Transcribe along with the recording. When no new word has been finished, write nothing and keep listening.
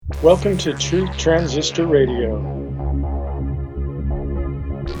Welcome to Truth Transistor Radio.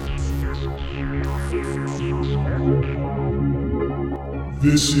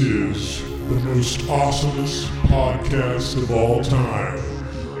 This is the most awesomest podcast of all time.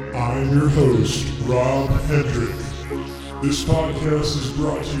 I am your host, Rob Hendrick. This podcast is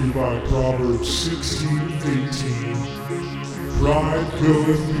brought to you by Proverbs 16:18. Pride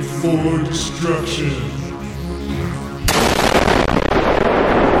goeth before destruction.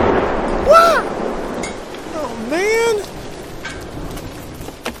 What? Oh, man.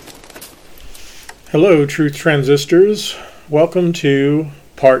 Hello, Truth Transistors. Welcome to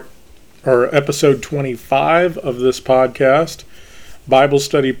episode 25 of this podcast, Bible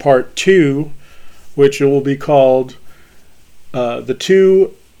Study Part 2, which will be called The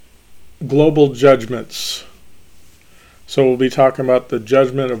Two Global Judgements. So we'll be talking about the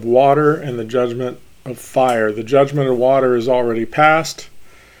judgment of water and the judgment of fire. The judgment of water is already passed,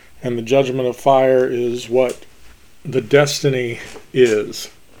 and the judgment of fire is what the destiny is.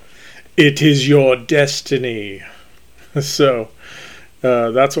 It is your destiny. So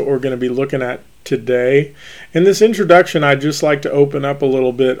that's what we're going to be looking at today. In this introduction, I'd just like to open up a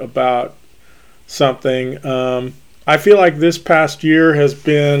little bit about something. I feel like this past year has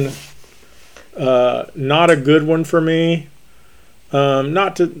been not a good one for me.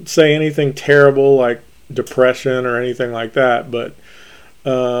 Not to say anything terrible like depression or anything like that, but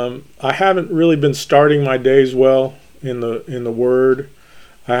I haven't really been starting my days well in the Word.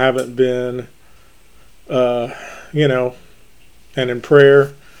 I haven't been, and in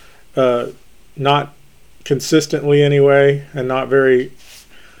prayer, not consistently anyway, and not very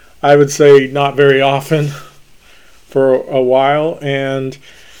often for a while. And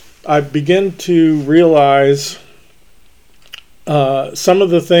I begin to realize some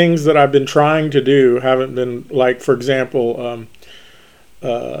of the things that I've been trying to do haven't been, like, for example,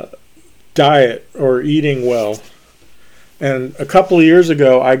 diet or eating well. And a couple of years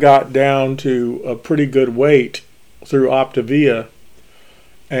ago, I got down to a pretty good weight through Optavia,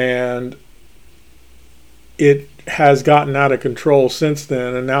 and it has gotten out of control since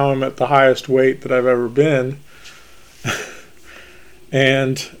then, and now I'm at the highest weight that I've ever been.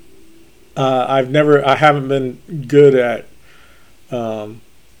 And I haven't been good at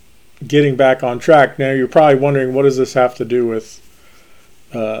getting back on track. Now you're probably wondering, what does this have to do with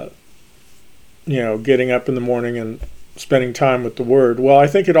getting up in the morning and spending time with the Word? Well, I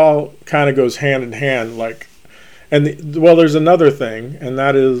think it all kind of goes hand in hand. There's another thing, and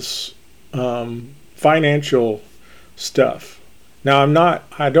that is financial stuff. Now,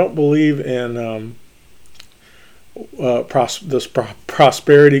 I don't believe in this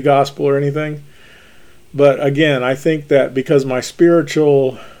prosperity gospel or anything, but again, I think that because my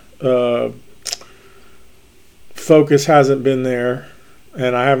spiritual focus hasn't been there,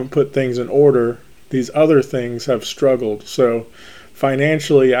 and I haven't put things in order, these other things have struggled. So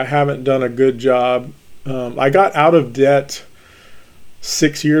financially, I haven't done a good job. I got out of debt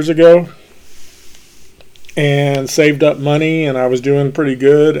 6 years ago and saved up money, and I was doing pretty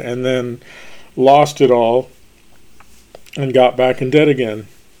good, and then lost it all and got back in debt again.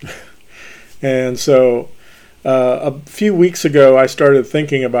 And so a few weeks ago, I started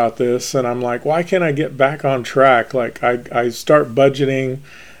thinking about this, and I'm like, why can't I get back on track? Like, I start budgeting,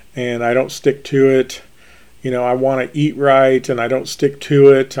 and I don't stick to it. I want to eat right, and I don't stick to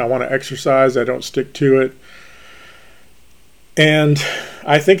it. I want to exercise, I don't stick to it. And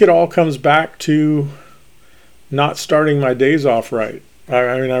I think it all comes back to not starting my days off right.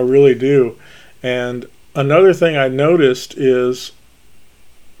 I mean, I really do. And another thing I noticed is,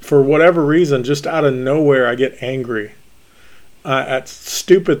 for whatever reason, just out of nowhere, I get angry at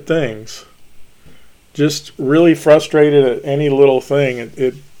stupid things. Just really frustrated at any little thing.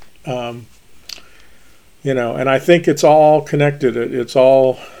 And I think it's all connected. It's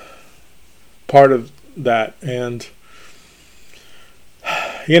all part of that. And,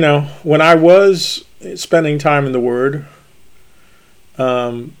 when I was spending time in the Word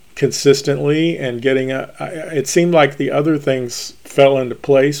consistently and it seemed like the other things fell into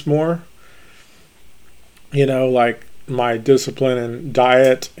place more. Like my discipline and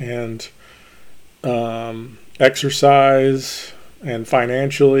diet and exercise, and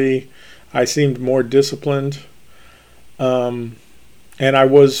financially, I seemed more disciplined, and I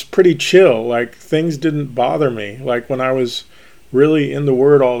was pretty chill. Like, things didn't bother me. Like, when I was really in the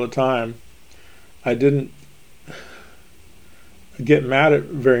Word all the time, I didn't get mad at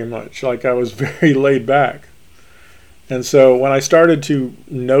very much. Like, I was very laid back. And so when I started to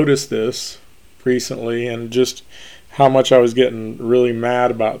notice this recently, and just how much I was getting really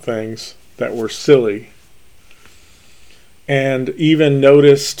mad about things that were silly, And even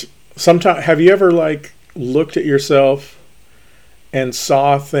noticed, sometimes, have you ever like looked at yourself and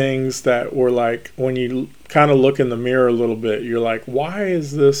saw things that were like, when you kind of look in the mirror a little bit, you're like, why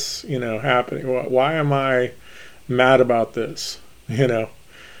is this, happening? Why am I mad about this?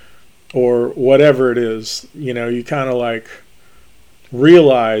 Or whatever it is, you kind of like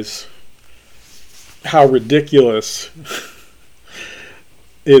realize how ridiculous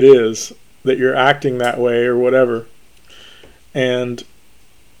it is that you're acting that way or whatever. And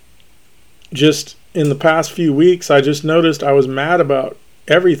just in the past few weeks, I just noticed I was mad about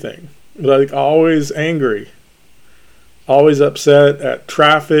everything. Like always angry, always upset at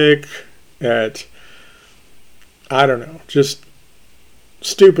traffic, at, I don't know, just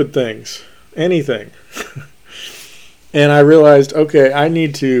stupid things, anything. And I realized, okay, I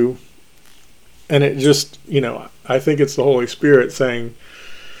need to, and it just, I think it's the Holy Spirit saying,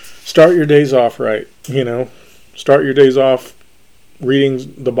 start your days off right, start your days off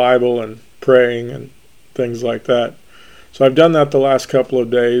reading the Bible and praying and things like that. So I've done that the last couple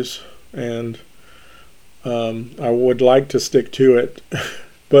of days, and I would like to stick to it.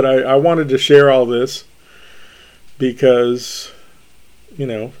 But I wanted to share all this because,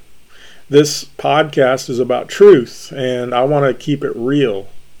 this podcast is about truth, and I want to keep it real.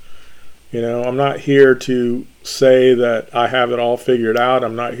 I'm not here to say that I have it all figured out.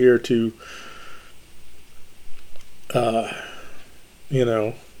 I'm not here to,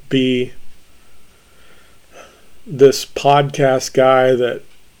 be this podcast guy that,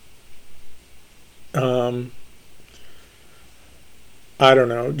 I don't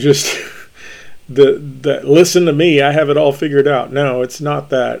know, just that listen to me, I have it all figured out. No, it's not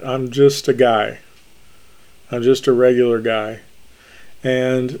that. I'm just a guy. I'm just a regular guy.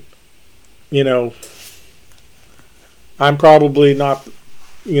 And, I'm probably not,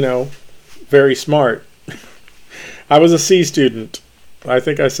 very smart. I was a C student. I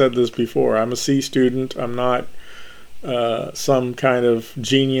think I said this before. I'm a C student. I'm not some kind of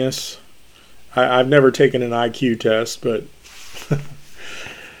genius. I've never taken an IQ test, but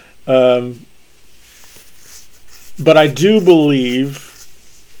but I do believe,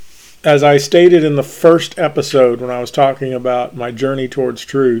 as I stated in the first episode when I was talking about my journey towards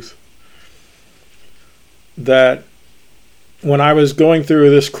truth, that when I was going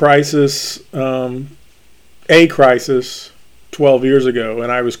through this crisis, a crisis 12 years ago,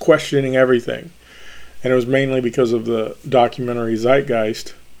 and I was questioning everything, and it was mainly because of the documentary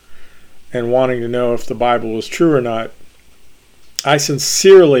Zeitgeist and wanting to know if the Bible was true or not, I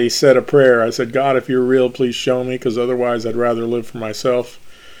sincerely said a prayer. I said, God, if you're real, please show me, because otherwise I'd rather live for myself.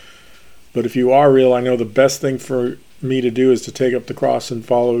 But if you are real, I know the best thing for me to do is to take up the cross and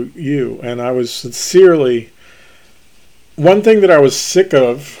follow you. And I was sincerely, one thing that I was sick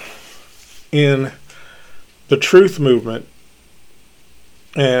of in the truth movement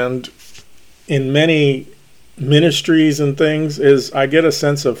and in many ministries and things is I get a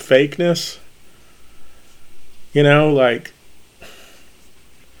sense of fakeness. Like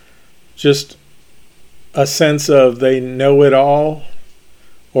just a sense of they know it all,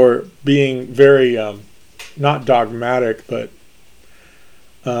 or being very not dogmatic, but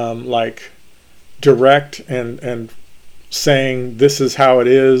like direct and saying this is how it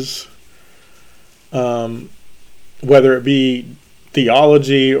is, whether it be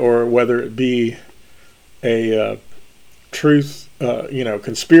theology or whether it be a truth,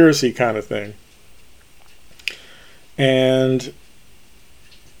 conspiracy kind of thing. And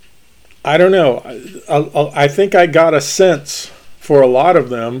I don't know. I think I got a sense for a lot of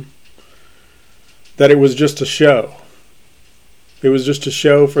them that it was just a show. It was just a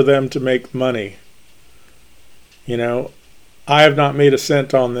show for them to make money. I have not made a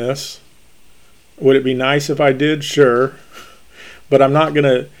cent on this. Would it be nice if I did? Sure. But I'm not going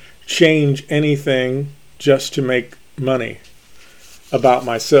to change anything just to make money about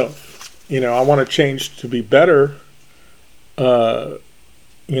myself. I want to change to be better,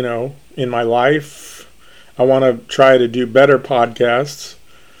 in my life. I want to try to do better podcasts.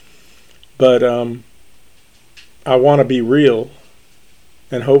 But I want to be real.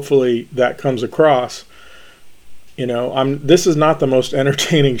 And hopefully that comes across. This is not the most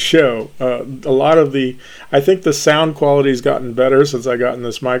entertaining show. A lot of I think the sound quality's gotten better since I got in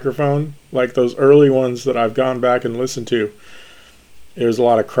this microphone. Like those early ones that I've gone back and listened to, there's a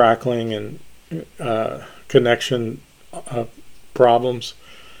lot of crackling and connection problems.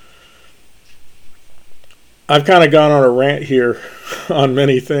 I've kind of gone on a rant here on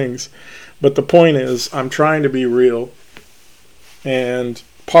many things, but the point is I'm trying to be real, and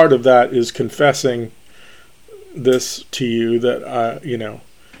part of that is confessing this to you that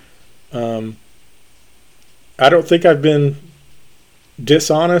I don't think I've been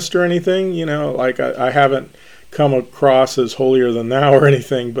dishonest or anything, like I haven't come across as holier than thou or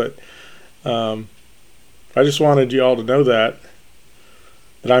anything, but I just wanted you all to know that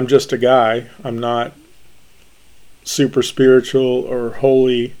I'm just a guy. I'm not super spiritual or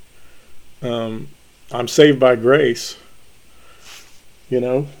holy. I'm saved by grace,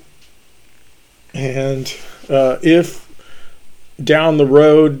 and if down the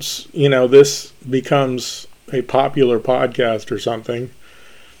roads, this becomes a popular podcast or something,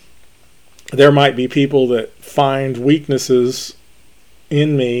 there might be people that find weaknesses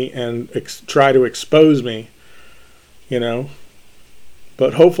in me and try to expose me,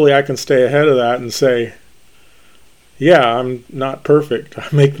 but hopefully I can stay ahead of that and say, yeah, I'm not perfect. I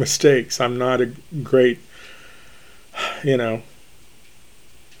make mistakes. I'm not a great,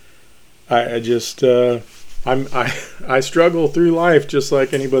 I just, I struggle through life just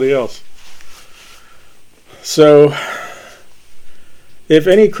like anybody else. So if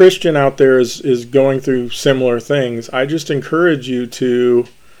any Christian out there is going through similar things, I just encourage you to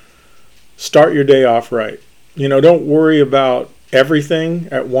start your day off right. Don't worry about everything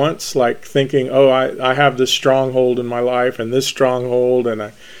at once, like thinking, oh, I have this stronghold in my life and this stronghold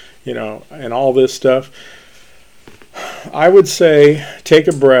and and all this stuff. I would say take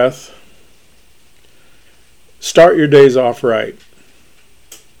a breath, start your days off right.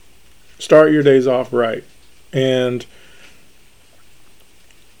 Start your days off right. And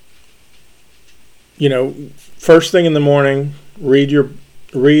first thing in the morning, read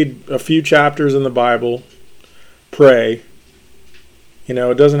a few chapters in the Bible, pray.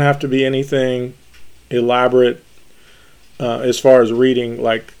 It doesn't have to be anything elaborate as far as reading.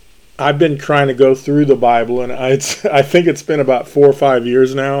 Like, I've been trying to go through the Bible, and I think it's been about 4 or 5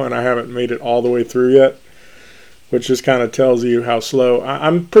 years now, and I haven't made it all the way through yet, which just kind of tells you how slow.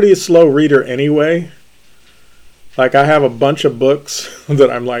 I'm pretty slow reader anyway. Like, I have a bunch of books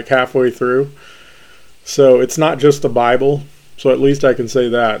that I'm like halfway through. So it's not just the Bible. So at least I can say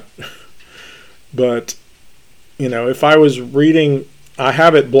that. But, if I was reading, I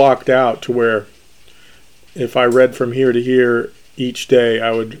have it blocked out to where if I read from here to here each day,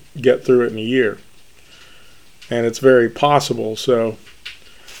 I would get through it in a year. And it's very possible. So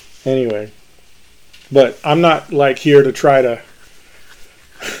anyway, but I'm not like here to try to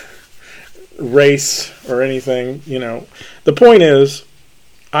race or anything. The point is,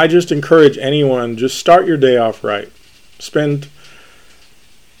 I just encourage anyone, just start your day off right. Spend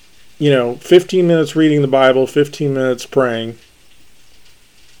 15 minutes reading the Bible, 15 minutes praying,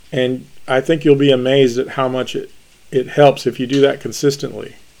 and I think you'll be amazed at how much it helps if you do that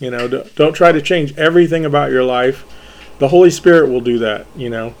consistently. Don't try to change everything about your life. The Holy Spirit will do that.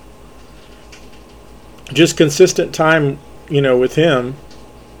 Just consistent time with Him,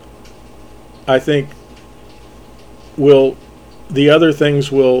 I think the other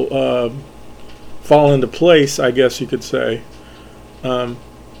things will fall into place, I guess you could say.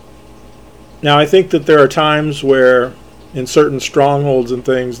 Now, I think that there are times where in certain strongholds and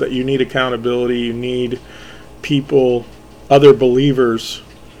things that you need accountability, you need people, other believers.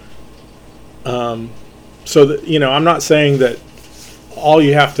 So that, I'm not saying that all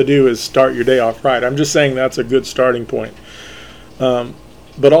you have to do is start your day off right. I'm just saying that's a good starting point.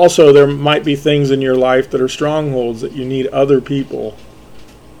 But also there might be things in your life that are strongholds that you need other people,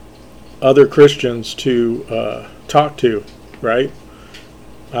 other Christians to talk to, right?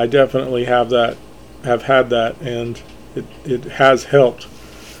 I definitely have had that, and it has helped.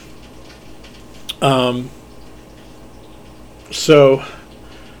 So,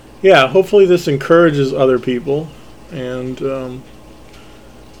 yeah, hopefully this encourages other people, and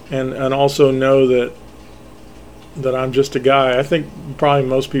also know that I'm just a guy. I think probably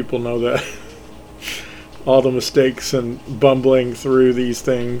most people know that. All the mistakes and bumbling through these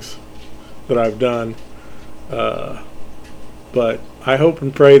things that I've done. But I hope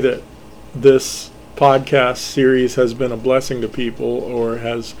and pray that this podcast series has been a blessing to people, or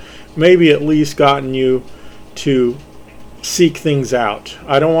has maybe at least gotten you to seek things out.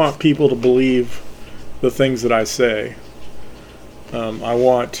 I don't want people to believe the things that I say. I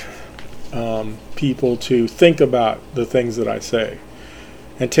want people to think about the things that I say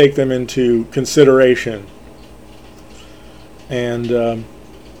and take them into consideration. And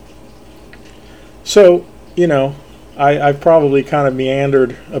so, I've probably kind of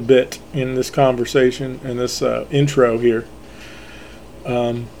meandered a bit in this conversation and this intro here.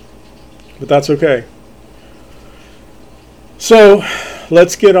 But that's okay. So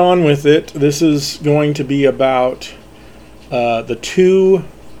let's get on with it. This is going to be about the 2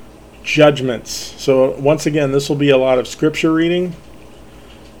 judgments. So once again, this will be a lot of scripture reading.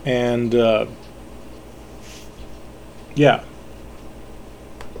 And Yeah.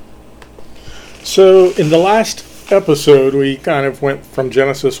 So in the last episode, we kind of went from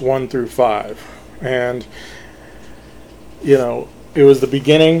Genesis 1 through 5. And, it was the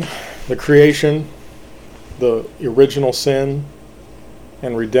beginning, the creation, the original sin,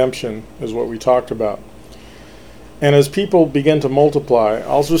 and redemption is what we talked about. And as people begin to multiply,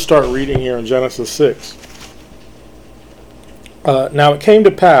 I'll just start reading here in Genesis 6. Now it came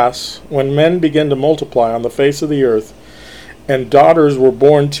to pass, when men began to multiply on the face of the earth, and daughters were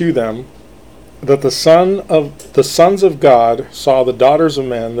born to them, that the sons of God saw the daughters of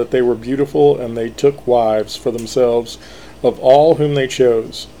men, that they were beautiful, and they took wives for themselves of all whom they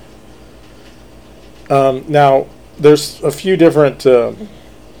chose. Now, there's a few different,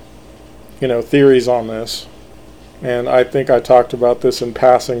 theories on this, and I think I talked about this in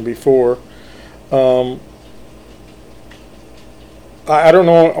passing before. I don't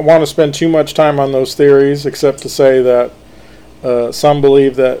know. I want to spend too much time on those theories, except to say that some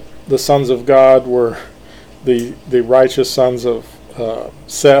believe that the sons of God were the righteous sons of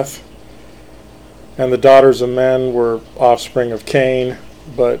Seth, and the daughters of men were offspring of Cain.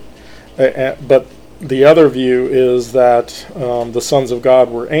 But the other view is that the sons of God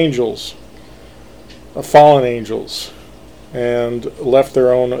were angels, fallen angels, and left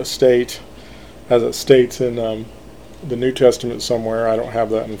their own estate, as it states in the New Testament somewhere. I don't have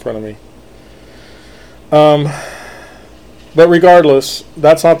that in front of me. But regardless,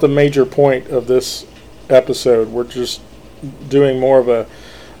 that's not the major point of this episode. We're just doing more of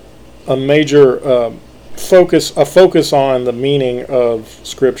a major focus on the meaning of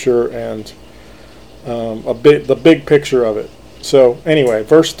Scripture and the big picture of it. So anyway,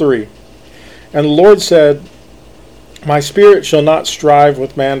 verse 3. And the Lord said, My spirit shall not strive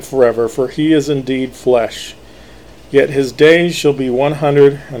with man forever, for he is indeed flesh. Yet his days shall be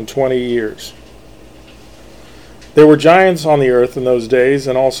 120 years. There were giants on the earth in those days,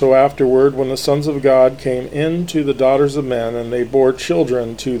 and also afterward, when the sons of God came in to the daughters of men, and they bore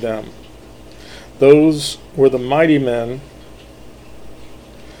children to them. Those were the mighty men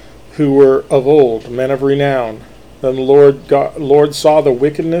who were of old, men of renown. Then the Lord saw the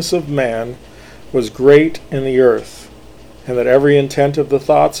wickedness of man was great in the earth, and that every intent of the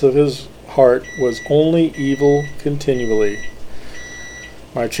thoughts of his heart was only evil continually.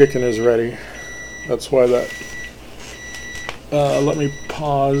 My chicken is ready. That's why that... let me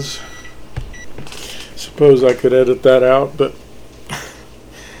pause. Suppose I could edit that out, but...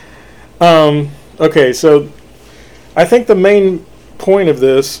 okay, so I think the main point of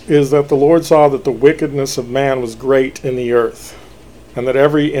this is that the Lord saw that the wickedness of man was great in the earth, and that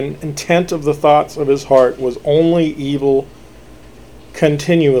every intent of the thoughts of his heart was only evil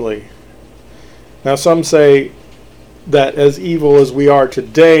continually. Now some say that as evil as we are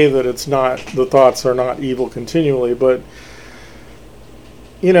today, that it's not, the thoughts are not evil continually, but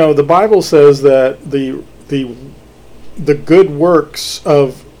the Bible says that the good works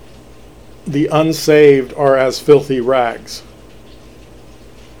of the unsaved are as filthy rags.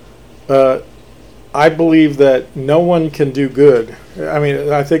 I believe that no one can do good. I mean,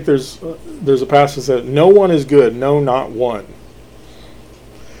 I think there's a passage that no one is good, no, not one.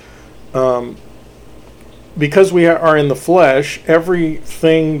 Because we are in the flesh,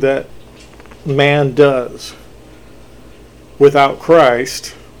 everything that man does without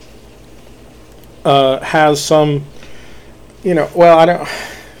Christ has some, I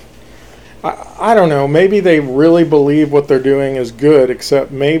don't know, maybe they really believe what they're doing is good,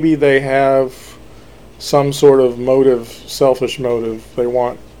 except maybe they have some sort of motive, selfish motive. They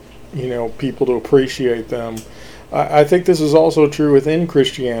want, people to appreciate them. I think this is also true within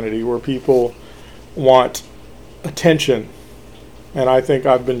Christianity, where people want attention, and I think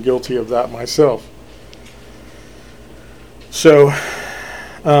I've been guilty of that myself. So,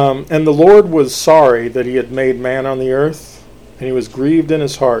 and the Lord was sorry that he had made man on the earth, and he was grieved in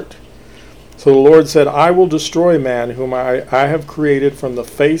his heart. So the Lord said, I will destroy man, whom I have created from the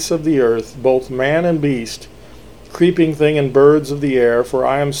face of the earth, both man and beast, creeping thing and birds of the air, for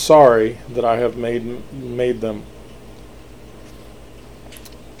I am sorry that I have made them.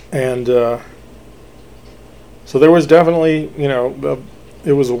 And so there was definitely,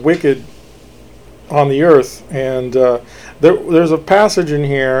 it was a wicked on the earth. And there's a passage in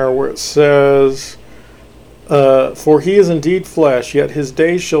here where it says, for he is indeed flesh, yet his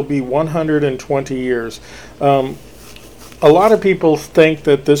days shall be 120 years. A lot of people think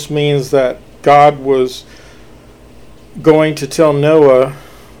that this means that God was going to tell Noah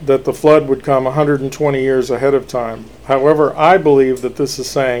that the flood would come 120 years ahead of time. However, I believe that this is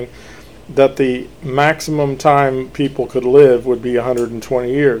saying that the maximum time people could live would be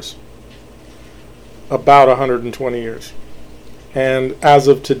 120 years. about 120 years. And as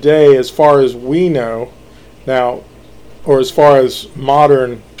of today, as far as we know now, or as far as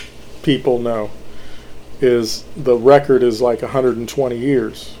modern people know, is the record is like 120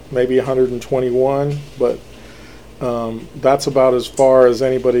 years, maybe 121, but that's about as far as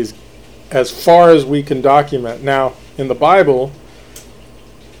we can document. Now, in the Bible,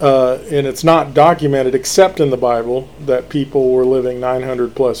 and it's not documented except in the Bible that people were living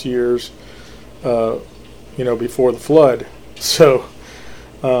 900 plus years, before the flood. So,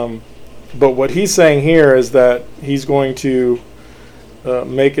 but what he's saying here is that he's going to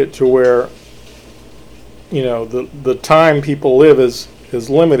make it to where, the time people live is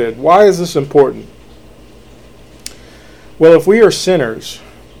limited. Why is this important? Well, if we are sinners,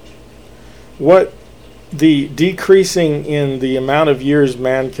 what the decreasing in the amount of years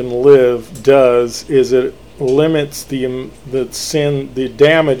man can live does is it limits the sin, the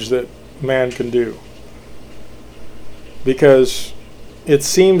damage that man can do. Because it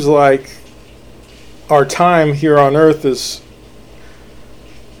seems like our time here on earth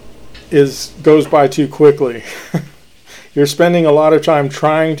goes by too quickly. You're spending a lot of time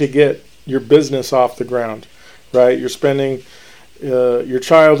trying to get your business off the ground, right? You're spending your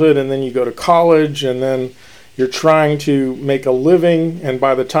childhood, and then you go to college, and then you're trying to make a living, and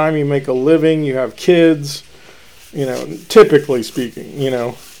by the time you make a living, you have kids, typically speaking,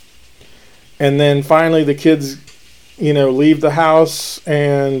 and then finally the kids, leave the house,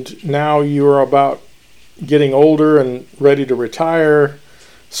 and now you're about getting older and ready to retire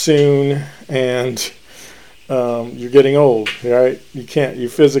soon, and you're getting old, right? You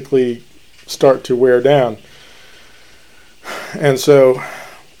physically start to wear down. And so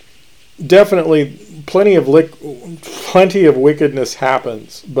definitely plenty of wickedness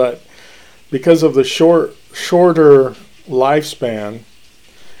happens, but because of the shorter lifespan,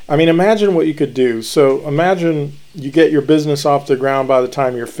 I mean, imagine what you could do. So imagine you get your business off the ground by the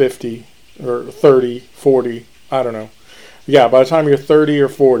time you're 50 or 30, 40, I don't know. Yeah, by the time you're 30 or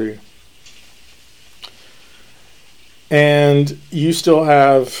 40. And you still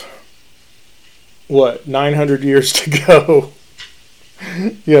have, 900 years to go.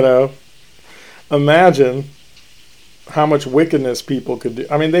 Imagine how much wickedness people could do.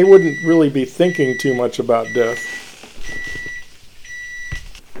 I mean, they wouldn't really be thinking too much about death.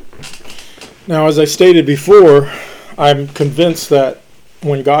 Now, as I stated before, I'm convinced that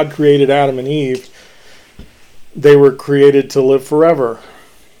when God created Adam and Eve, they were created to live forever.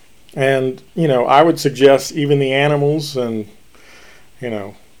 And, I would suggest even the animals and,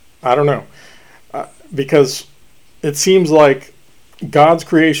 I don't know. Because it seems like God's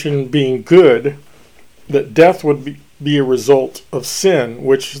creation being good, that death would be a result of sin,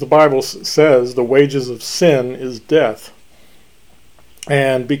 which the Bible says the wages of sin is death.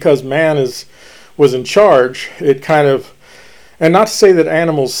 And because man was in charge, it kind of, and not to say that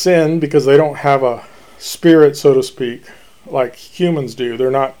animals sin because they don't have a spirit, so to speak, like humans do.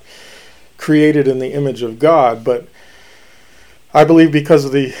 They're not created in the image of God, but I believe because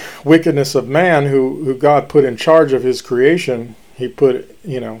of the wickedness of man who God put in charge of his creation, he put,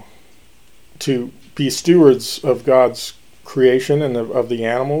 to be stewards of God's creation and of the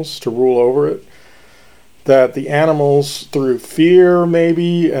animals, to rule over it, that the animals, through fear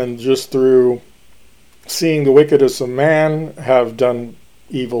maybe, and just through seeing the wickedness of man, have done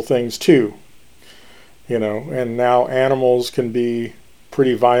evil things too. And now animals can be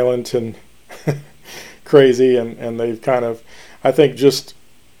pretty violent and crazy, and they've kind of, I think just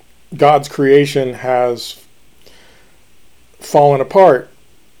God's creation has fallen apart,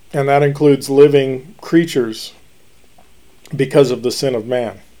 and that includes living creatures because of the sin of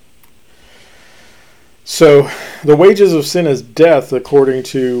man. So the wages of sin is death, according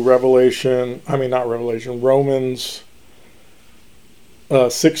to Romans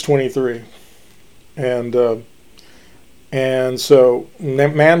 6:23. And so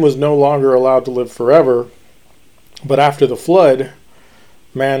man was no longer allowed to live forever, but after the flood,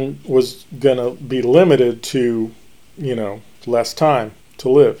 man was going to be limited to, less time to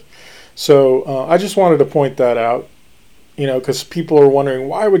live. So I just wanted to point that out, because people are wondering,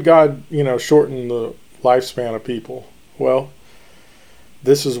 why would God, shorten the lifespan of people? Well,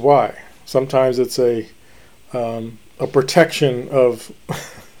 this is why. Sometimes it's a protection of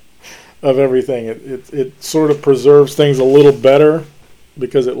of everything. It sort of preserves things a little better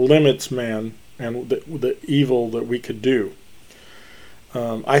because it limits man and the evil that we could do.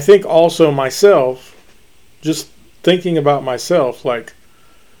 I think also myself, just thinking about myself, like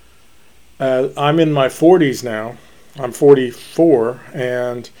I'm in my 40s now. I'm 44,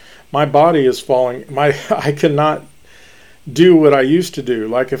 and my body is falling. I cannot do what I used to do.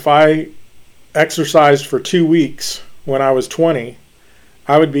 Like if I exercised for 2 weeks when I was 20,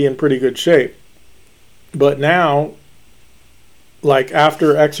 I would be in pretty good shape. But now, like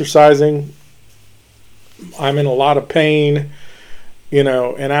after exercising, I'm in a lot of pain, and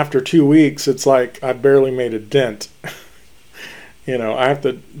after 2 weeks, it's like I barely made a dent. I have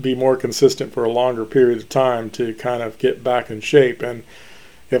to be more consistent for a longer period of time to kind of get back in shape. And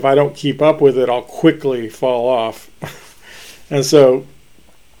if I don't keep up with it, I'll quickly fall off. And so,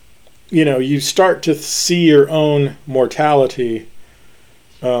 you start to see your own mortality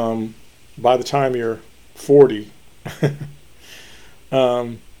by the time you're 40.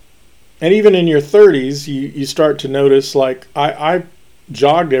 And even in your 30s, you start to notice, like, I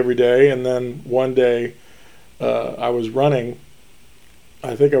jogged every day, and then one day I was running.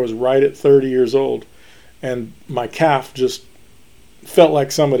 I think I was right at 30 years old, and my calf just felt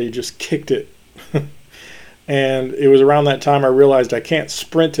like somebody just kicked it. And it was around that time I realized I can't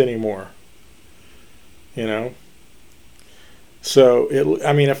sprint anymore. So,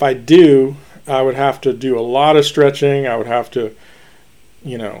 if I do, I would have to do a lot of stretching. I would have to,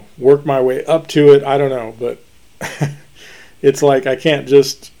 work my way up to it. I don't know, but it's like I can't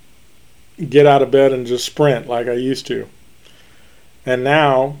just get out of bed and just sprint like I used to. And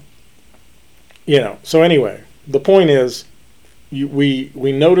now, so anyway, the point is we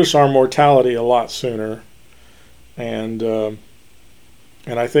notice our mortality a lot sooner. And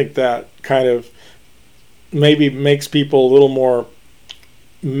I think that kind of maybe makes people a little more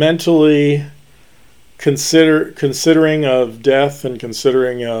mentally considering of death and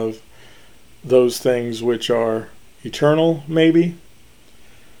considering of those things which are eternal, maybe.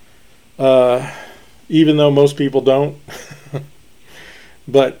 Even though most people don't.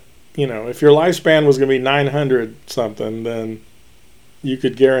 But, if your lifespan was going to be 900 something, then you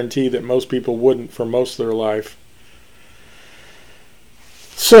could guarantee that most people wouldn't for most of their life.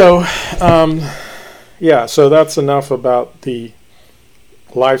 So, so that's enough about the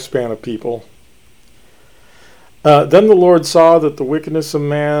lifespan of people. Then the Lord saw that the wickedness of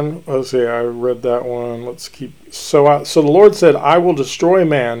man. I read that one. Let's keep. So the Lord said, "I will destroy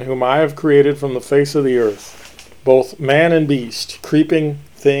man, whom I have created from the face of the earth, both man and beast, creeping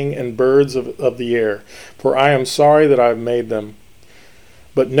thing and birds of the air. For I am sorry that I have made them."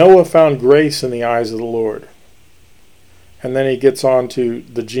 But Noah found grace in the eyes of the Lord. And then he gets on to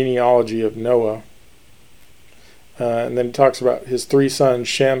the genealogy of Noah. And then he talks about his 3 sons,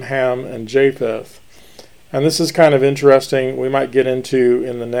 Shem, Ham, and Japheth. And this is kind of interesting. We might get into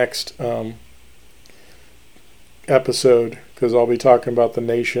in the next episode, because I'll be talking about the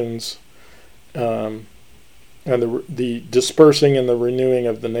nations and the dispersing and the renewing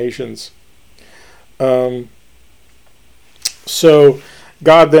of the nations. So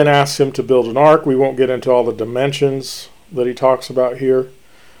God then asks him to build an ark. We won't get into all the dimensions that he talks about here.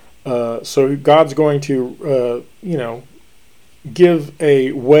 So God's going to, give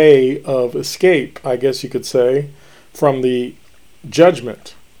a way of escape, I guess you could say, from the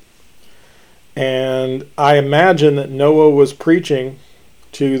judgment. And I imagine that Noah was preaching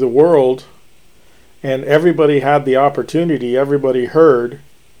to the world, and everybody had the opportunity, everybody heard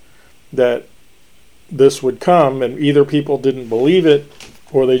that this would come, and either people didn't believe it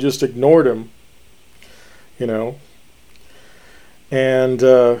or they just ignored him, And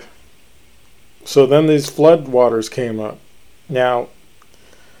so then these flood waters came up. Now,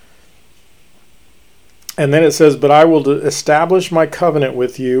 and then it says, "But I will establish my covenant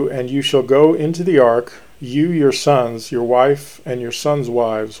with you, and you shall go into the ark, you, your sons, your wife, and your sons'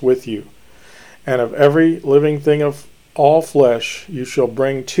 wives with you. And of every living thing of all flesh you shall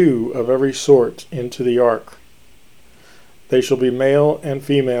bring 2 of every sort into the ark. They shall be male and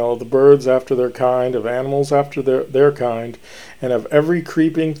female, the birds after their kind, of animals after their kind, and of every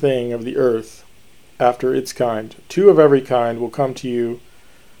creeping thing of the earth after its kind. 2 of every kind will come to you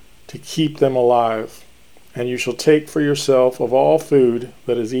to keep them alive. And you shall take for yourself of all food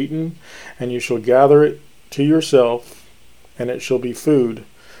that is eaten, and you shall gather it to yourself, and it shall be food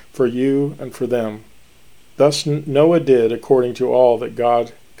for you and for them." Thus Noah did according to all that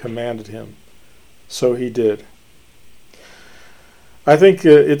God commanded him. So he did. I think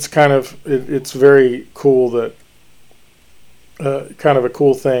it's very cool that kind of a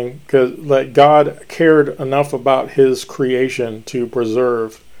cool thing, because like God cared enough about his creation to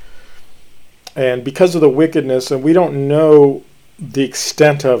preserve. And because of the wickedness, and we don't know the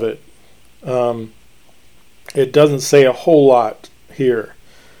extent of it, it doesn't say a whole lot here.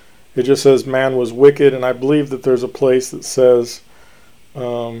 It just says man was wicked, and I believe that there's a place that says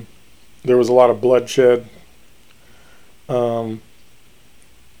there was a lot of bloodshed.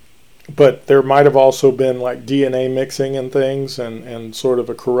 But there might have also been like DNA mixing and things, and sort of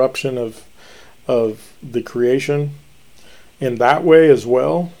a corruption of of the creation in that way as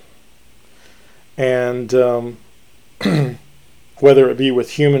well. And whether it be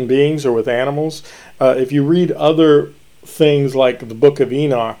with human beings or with animals. If you read other things like the Book of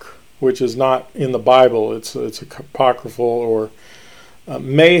Enoch, which is not in the Bible, it's apocryphal, or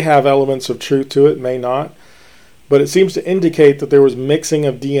may have elements of truth to it, may not, but it seems to indicate that there was mixing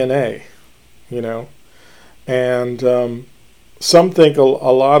of DNA, and some think a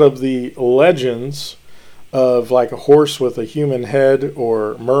lot of the legends of like a horse with a human head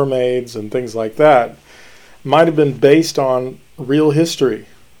or mermaids and things like that might have been based on real history,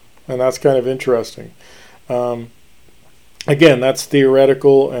 and that's kind of interesting. Again, that's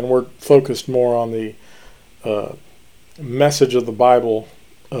theoretical, and we're focused more on the message of the Bible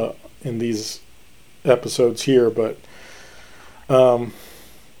in these episodes here. But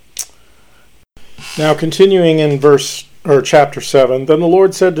now, continuing in chapter 7, then the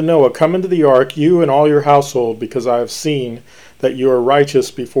Lord said to Noah, "Come into the ark, you and all your household, because I have seen that you are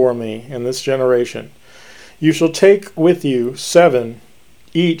righteous before me in this generation. You shall take with you 7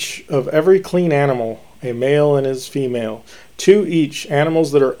 each of every clean animal, a male and his female, 2 each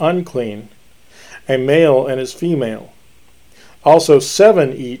animals that are unclean, a male and his female. Also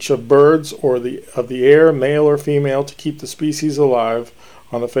 7 each of birds or of the air, male or female, to keep the species alive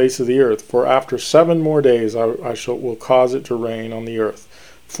on the face of the earth. For after 7 more days I will cause it to rain on the earth,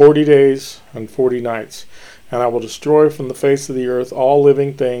 40 days and 40 nights, and I will destroy from the face of the earth all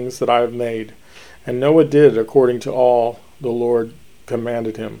living things that I have made." And Noah did according to all the Lord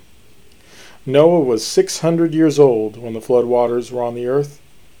commanded him. Noah was 600 years old when the flood waters were on the earth.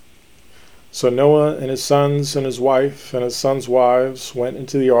 So Noah and his sons and his wife and his sons' wives went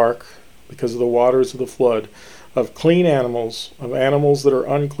into the ark because of the waters of the flood, of clean animals, of animals that are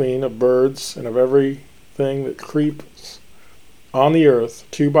unclean, of birds, and of everything that creeps on the earth,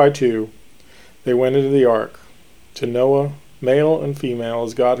 2 by 2. They went into the ark to Noah, male and female,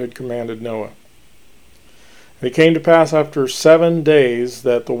 as God had commanded Noah. And it came to pass after 7 days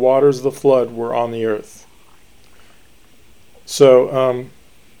that the waters of the flood were on the earth. So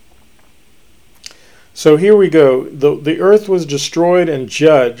here we go. The earth was destroyed and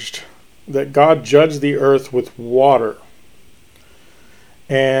judged, that God judged the earth with water.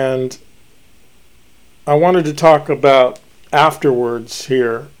 And I wanted to talk about afterwards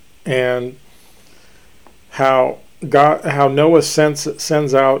here, and how Noah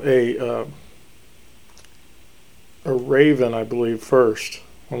sends out a raven, I believe, first.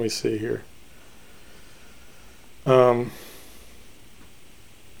 Let me see here.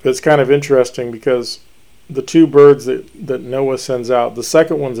 It's kind of interesting because the 2 birds that Noah sends out, the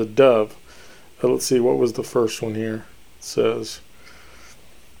second one's a dove. Let's see, what was the first one here? It says,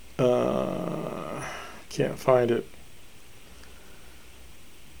 can't find it.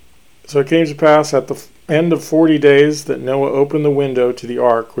 So it came to pass at the end of 40 days that Noah opened the window to the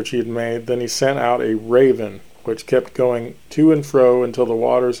ark which he had made. Then he sent out a raven, which kept going to and fro until the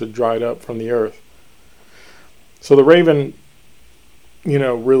waters had dried up from the earth. So the raven,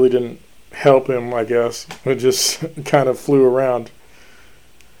 really didn't help him, I guess. It just kind of flew around.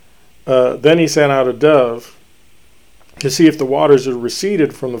 Then he sent out a dove to see if the waters had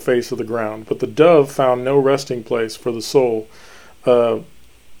receded from the face of the ground. But the dove found no resting place for the sole of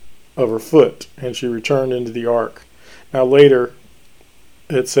her foot, and she returned into the ark. Now later,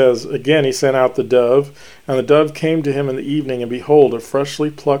 it says, again he sent out the dove, and the dove came to him in the evening, and behold, a freshly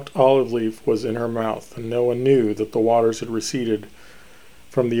plucked olive leaf was in her mouth. And Noah knew that the waters had receded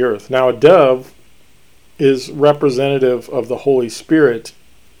from the earth. Now a dove is representative of the Holy Spirit,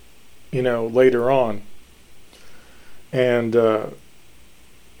 later on. And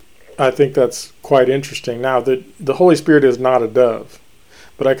I think that's quite interesting. Now, the Holy Spirit is not a dove,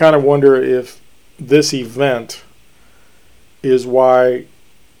 but I kind of wonder if this event is why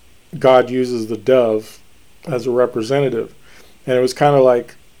God uses the dove as a representative. And it was kind of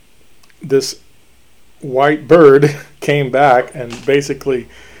like this white bird came back and basically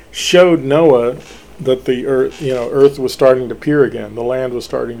showed Noah that the earth was starting to appear again. The land was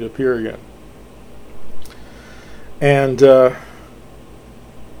starting to appear again. And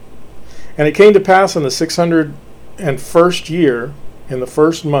it came to pass in the 601st year, in the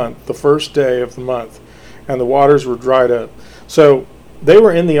first month, the first day of the month, and the waters were dried up. So they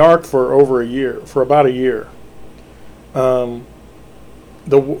were in the ark for about a year.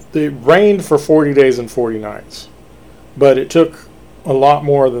 It rained for 40 days and 40 nights, but it took a lot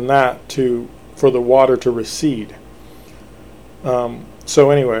more than that for the water to recede. So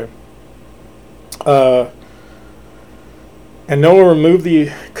anyway, and Noah removed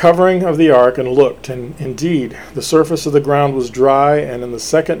the covering of the ark and looked, and indeed the surface of the ground was dry, and in the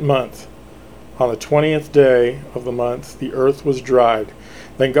 2nd month, On the 20th day of the month, the earth was dried.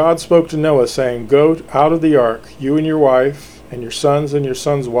 Then God spoke to Noah, saying, Go out of the ark, you and your wife, and your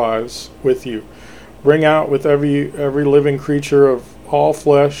sons wives with you. Bring out with every living creature of all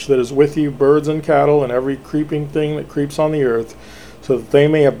flesh that is with you, birds and cattle, and every creeping thing that creeps on the earth, so that they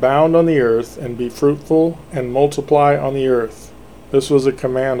may abound on the earth, and be fruitful, and multiply on the earth. This was a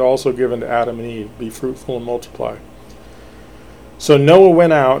command also given to Adam and Eve, be fruitful and multiply. So Noah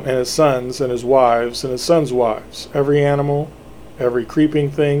went out, and his sons and his wives, and his sons' wives, every animal, every creeping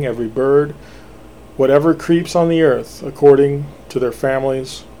thing, every bird, whatever creeps on the earth, according to their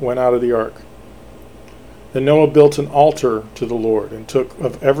families, went out of the ark. Then Noah built an altar to the Lord, and took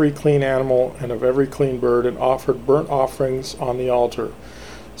of every clean animal and of every clean bird, and offered burnt offerings on the altar.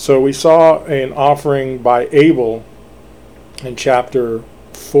 So we saw an offering by Abel in chapter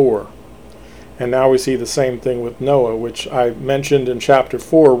 4. And now we see the same thing with Noah, which I mentioned in chapter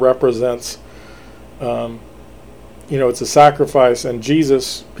 4 represents, it's a sacrifice, and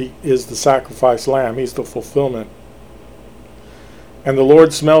Jesus is the sacrifice lamb. He's the fulfillment. And the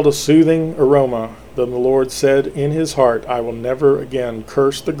Lord smelled a soothing aroma. Then the Lord said in his heart, I will never again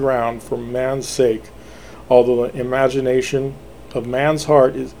curse the ground for man's sake, although the imagination of man's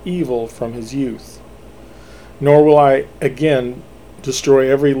heart is evil from his youth. Nor will I again destroy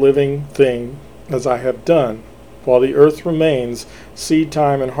every living thing as I have done, while the earth remains, seed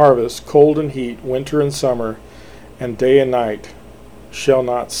time and harvest, cold and heat, winter and summer, and day and night shall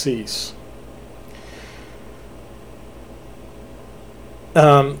not cease.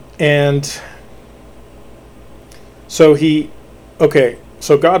 So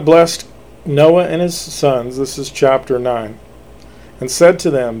God blessed Noah and his sons, this is chapter 9, and said to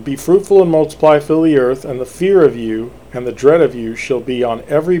them, Be fruitful and multiply, fill the earth, and the fear of you and the dread of you shall be on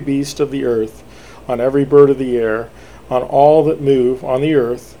every beast of the earth, on every bird of the air, on all that move on the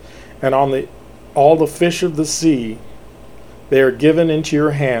earth, and on all the fish of the sea. They are given into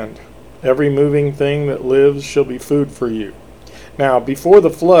your hand. Every moving thing that lives shall be food for you. Now, before the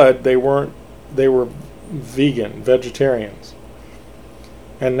flood, they were vegetarians.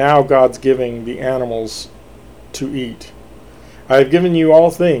 And now God's giving the animals to eat. I have given you all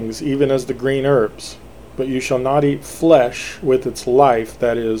things, even as the green herbs, but you shall not eat flesh with its life,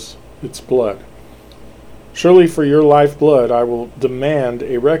 that is, its blood. Surely for your lifeblood I will demand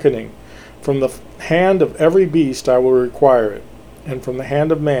a reckoning. From the hand of every beast I will require it, and from the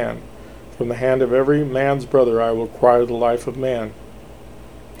hand of man, from the hand of every man's brother I will require the life of man.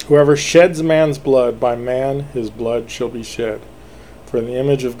 Whoever sheds man's blood, by man his blood shall be shed. For in the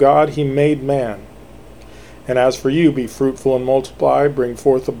image of God he made man. And as for you, be fruitful and multiply, bring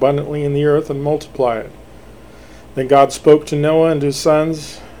forth abundantly in the earth and multiply it. Then God spoke to Noah and his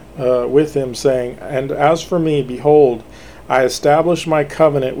sons with him, saying, And as for me, behold, I establish my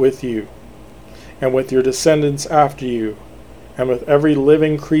covenant with you, and with your descendants after you, and with every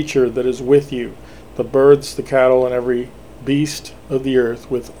living creature that is with you, the birds, the cattle, and every beast of the earth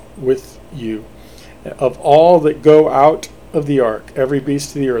with you, of all that go out of the ark, every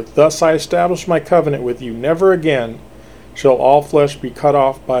beast of the earth. Thus I establish my covenant with you. Never again shall all flesh be cut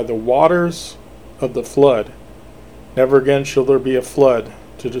off by the waters of the flood. Never again shall there be a flood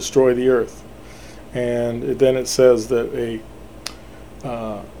to destroy the earth. And then it says that a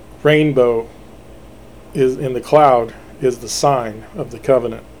rainbow is in the cloud is the sign of the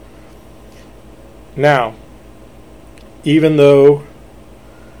covenant. Now, even though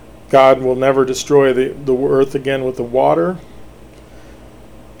God will never destroy the earth again with the water,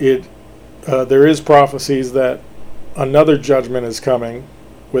 there is prophecies that another judgment is coming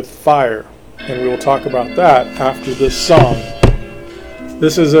with fire, and we will talk about that after this song.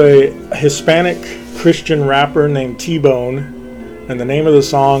 This is a Hispanic Christian rapper named T-Bone, and the name of the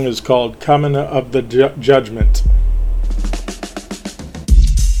song is called Coming of the Judgment.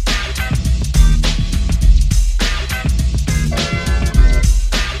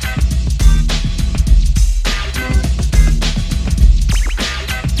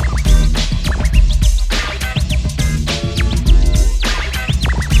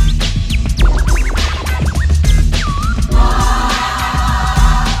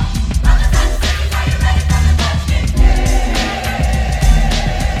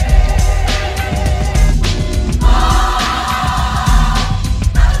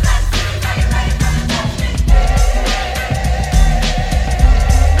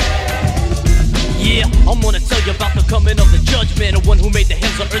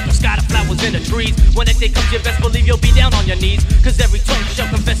 When that day comes, you best believe you'll be down on your knees. Cause every tongue shall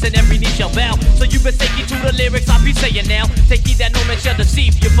confess and every knee shall bow. So you been taking to the lyrics I be saying now. Take heed that no man shall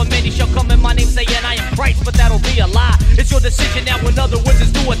deceive you. For many shall come in my name saying I am Christ, but that'll be a lie. It's your decision now, in other words,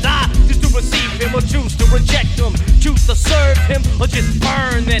 it's do or die. Choose to receive him or choose to reject him. Choose to serve him or just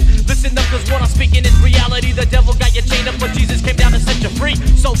burn. Then listen up, cause what I'm speaking is reality. The devil got you chained up, but Jesus came down to set you free.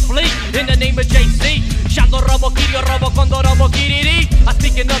 So flee in the name of JC. Shando robo kirio robo kondo robo kiriri. I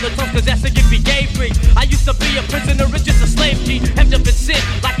speak in other tongues cause that's the gift he gave me. I used to be a prisoner, it's just a slave G. Hemmed up in sin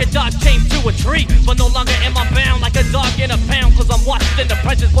like a dog chained to a tree. But no longer am I bound like a dog in a pound, cause I'm washed in the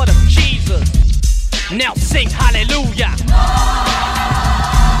precious blood of Jesus. Now sing hallelujah.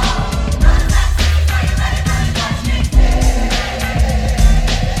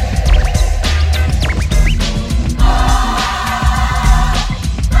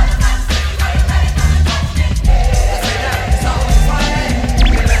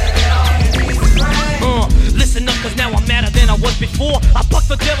 Listen up, cause now I'm madder than I was before. I buck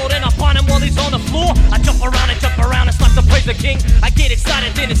the devil, then I find him while he's on the floor. I jump around and it's like to praise the king. I get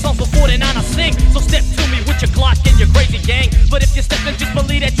excited, then it's also 49 I sing. So step to me with your Glock and your crazy gang. But if you step in, just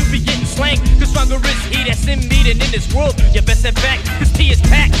believe that you be getting slain. Cause stronger is he that's in me than in this world. You best step back, cause T is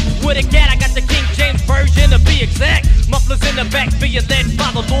packed. With a gat, I got the King James Version to be exact. Mufflers in the back, being led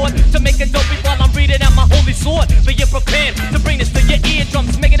by the Lord. To make a dope beat while I'm reading out my holy sword. Being prepared to bring this to your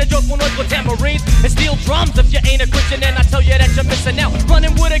eardrums. Making a joyful noise with tambourines and steel drums. If you ain't a Christian, then I tell you that you're missing out.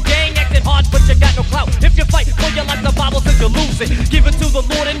 Running with a gang, acting hard, but you got no clout. If you fight for your life, the Bible says you lose it. Give it to the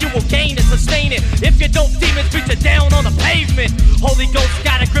Lord and you will gain and sustain it. If you don't, demons beat you down on the pavement. Holy Ghost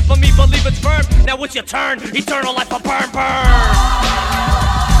got a grip on me, believe it's firm. Now it's your turn, eternal life, a burn,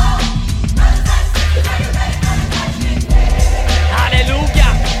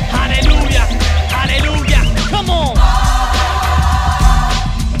 Hallelujah, hallelujah, hallelujah. Come on.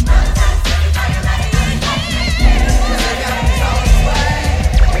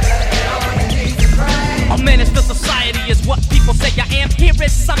 A menace to society is what people say I am. Here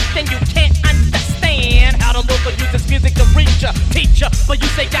is something you can't understand. How the Lord uses music to reach ya, teach ya. But you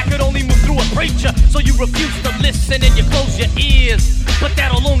say God could only move through a preacher. So you refuse to listen and you close your ears. But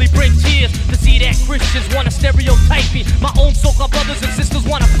that'll only bring tears to see that Christians wanna stereotype me. My own so-called brothers and sisters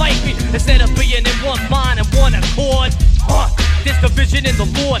wanna fight me. Instead of being in one mind and one accord. There's division in the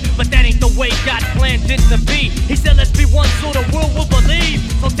Lord, but that ain't the way God planned it to be. He said let's be one so the world will believe.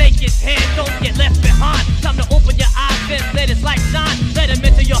 So take his hand, don't get left behind. Time to open your eyes and let his light shine. Let him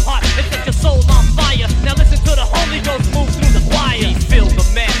into your heart and set your soul on fire. Now listen to the Holy Ghost move through the choir. He filled the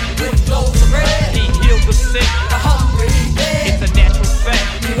man with loaves of bread. He healed the sick, The hungry he fed. it's a natural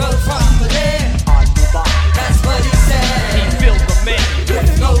fact. He rose from the dead. That's what he said. He filled the man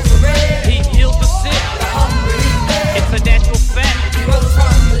With loaves of bread. He healed the sick, The hungry he fed. it's a natural fact. He rose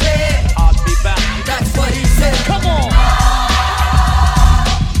from the dead. I'll be back. That's what he said. Come on.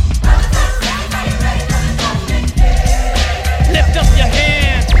 Lift up your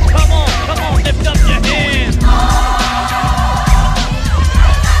hands. Come on, lift up your hands.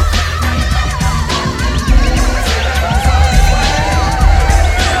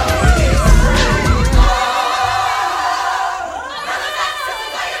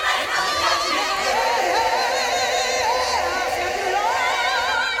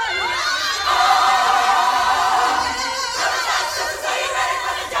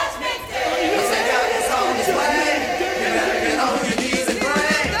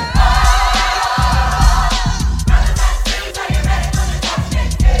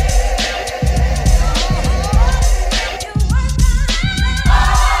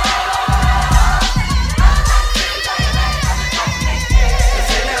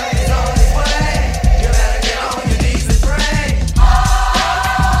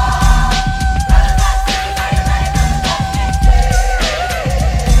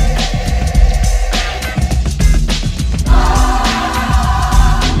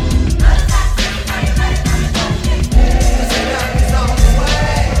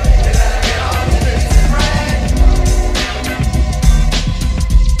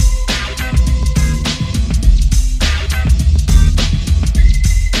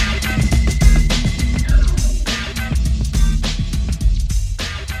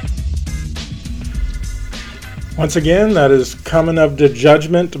 Once again, that is Coming Up to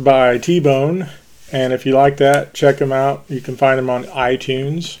Judgment by T-Bone. And if you like that, check him out. You can find him on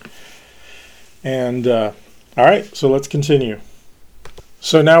iTunes. And, all right, so let's continue.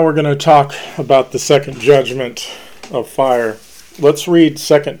 So now we're going to talk about the second judgment of fire. Let's read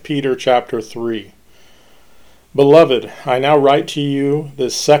 2 Peter chapter 3. Beloved, I now write to you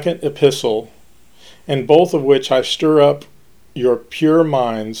this second epistle, in both of which I stir up your pure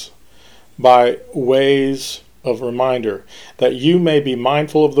minds by ways of reminder, that you may be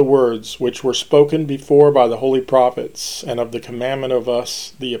mindful of the words which were spoken before by the holy prophets, and of the commandment of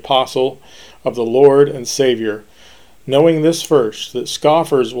us, the apostle of the Lord and Savior, knowing this first, that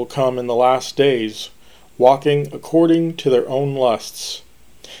scoffers will come in the last days, walking according to their own lusts,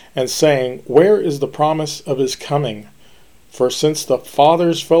 and saying, Where is the promise of his coming? For since the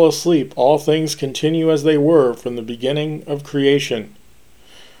fathers fell asleep, all things continue as they were from the beginning of creation.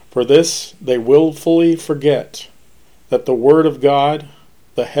 For this they willfully forget, that the word of God,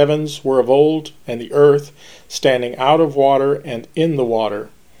 the heavens were of old, and the earth standing out of water and in the water,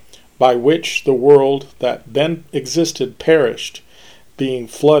 by which the world that then existed perished, being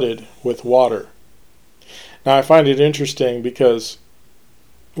flooded with water. Now I find it interesting because,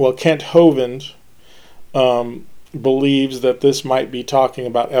 Kent Hovind believes that this might be talking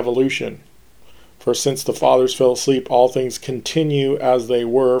about evolution. For since the fathers fell asleep, all things continue as they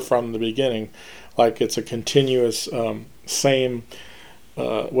were from the beginning. Like it's a continuous same,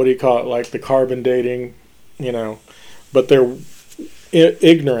 like the carbon dating, but they're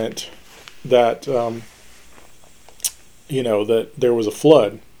ignorant that, that there was a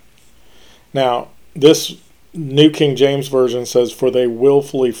flood. Now, this New King James Version says, for they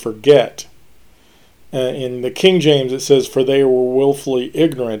willfully forget. In the King James, it says, for they were willfully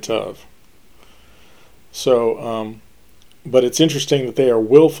ignorant of. So, but it's interesting that they are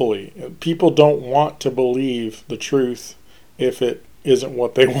willfully. People don't want to believe the truth if it isn't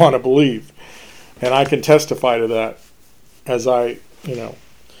what they want to believe. And I can testify to that as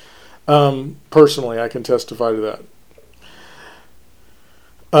personally, I can testify to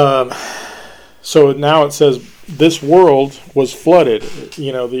that. So now it says, this world was flooded.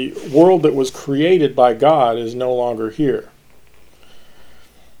 The world that was created by God is no longer here.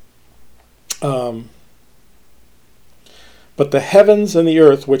 But the heavens and the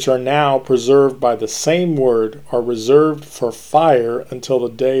earth, which are now preserved by the same word, are reserved for fire until the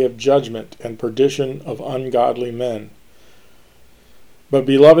day of judgment and perdition of ungodly men. But,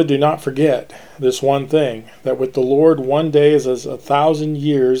 beloved, do not forget this one thing, that with the Lord 1 day is as 1,000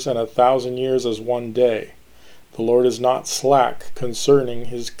 years, and 1,000 years as 1 day. The Lord is not slack concerning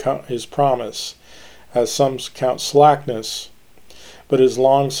his promise, as some count slackness, but is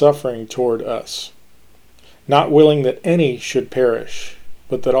long-suffering toward us, not willing that any should perish,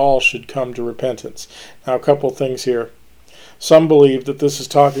 but that all should come to repentance. Now, a couple things here. Some believe that this is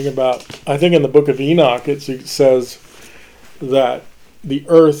talking about, I think in the book of Enoch, it says that the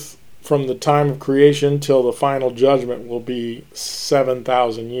earth from the time of creation till the final judgment will be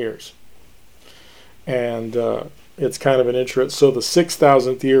 7,000 years. And it's kind of an interest. So the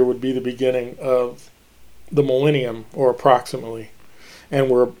 6,000th year would be the beginning of the millennium, or approximately. And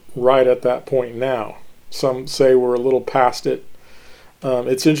we're right at that point now. Some say we're a little past it.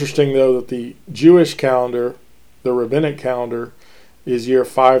 It's interesting, though, that the Jewish calendar, the rabbinic calendar, is year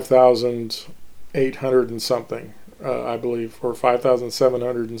 5,800 and something, I believe, or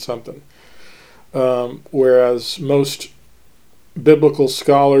 5,700 and something. Whereas most biblical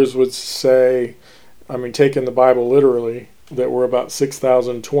scholars would say, taking the Bible literally, that we're about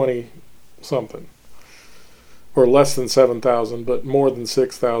 6,020 something. Or less than 7,000, but more than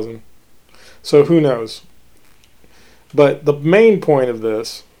 6,000. So who knows? But the main point of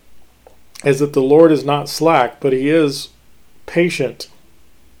this is that the Lord is not slack, but he is patient.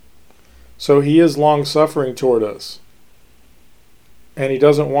 So he is long-suffering toward us. And he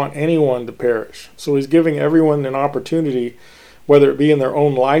doesn't want anyone to perish. So he's giving everyone an opportunity, whether it be in their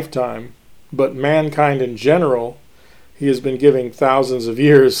own lifetime, but mankind in general, he has been giving thousands of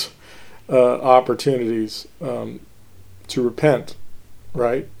years opportunities to repent.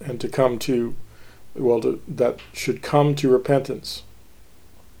 Right? And to come to, that should come to repentance.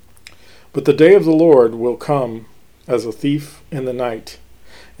 But the day of the Lord will come as a thief in the night,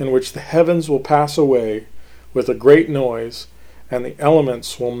 in which the heavens will pass away with a great noise, and the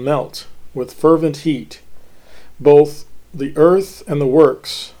elements will melt with fervent heat. Both the earth and the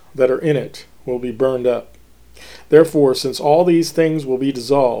works that are in it will be burned up. Therefore, since all these things will be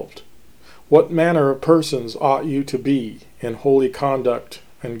dissolved, what manner of persons ought you to be in holy conduct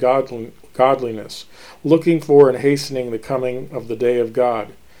and godliness, looking for and hastening the coming of the day of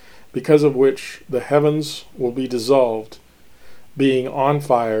God, because of which the heavens will be dissolved, being on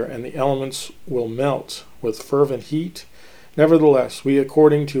fire, and the elements will melt with fervent heat? Nevertheless, we,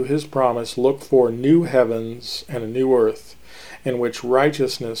 according to his promise, look for new heavens and a new earth, in which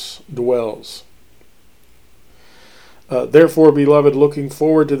righteousness dwells. Therefore, beloved, looking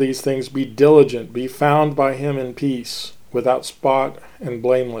forward to these things, be diligent, be found by him in peace, without spot and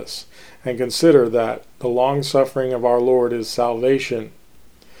blameless, and consider that the long-suffering of our Lord is salvation,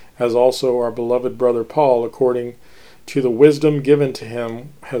 as also our beloved brother Paul, according to the wisdom given to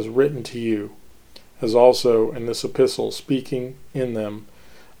him, has written to you, as also in this epistle, speaking in them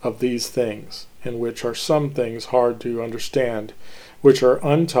of these things, in which are some things hard to understand, which are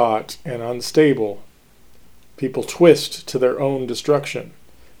untaught and unstable. People twist to their own destruction,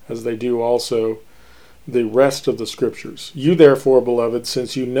 as they do also the rest of the Scriptures. You therefore, beloved,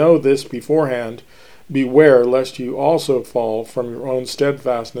 since you know this beforehand, beware lest you also fall from your own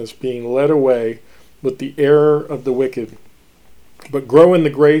steadfastness, being led away with the error of the wicked. But grow in the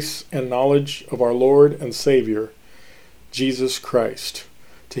grace and knowledge of our Lord and Savior, Jesus Christ.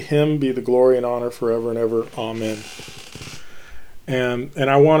 To him be the glory and honor forever and ever. Amen. And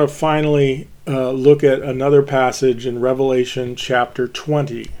I want to finally look at another passage in Revelation chapter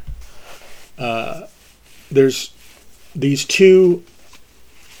 20. There's these two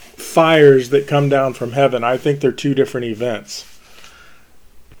fires that come down from heaven. I think they're two different events.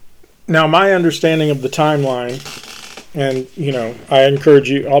 Now, my understanding of the timeline, and, I encourage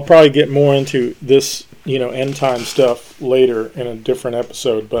you, I'll probably get more into this, end time stuff later in a different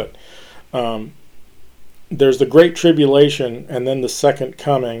episode, but there's the Great Tribulation and then the Second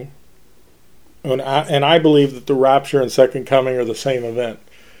Coming. And I believe that the rapture and Second Coming are the same event.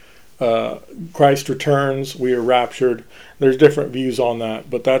 Christ returns, we are raptured. There's different views on that,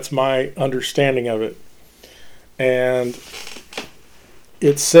 but that's my understanding of it. And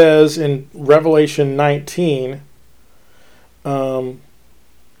it says in Revelation 19,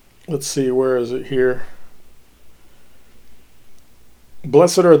 let's see, where is it here?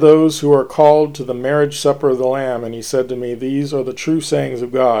 Blessed are those who are called to the marriage supper of the Lamb. And he said to me, these are the true sayings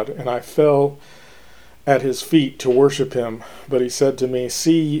of God. And I fell at his feet to worship him. But he said to me,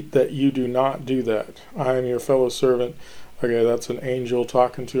 see that you do not do that. I am your fellow servant. Okay, that's an angel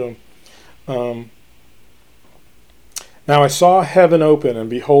talking to him. Now I saw heaven open, and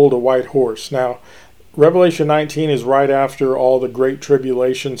behold, a white horse. Now, Revelation 19 is right after all the Great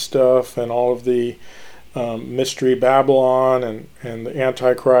Tribulation stuff and all of the Mystery Babylon and the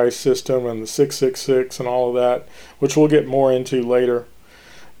Antichrist system and the 666 and all of that, which we'll get more into later.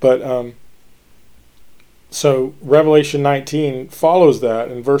 But so Revelation 19 follows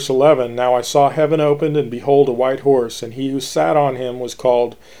that in verse 11. Now I saw heaven opened, and behold, a white horse, and he who sat on him was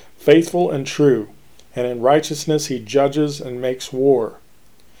called Faithful and True, and in righteousness he judges and makes war.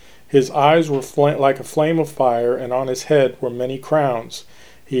 His eyes were like a flame of fire, and on his head were many crowns.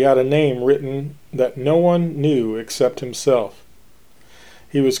 He had a name written that no one knew except himself.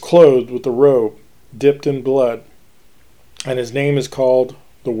 He was clothed with a robe dipped in blood, and his name is called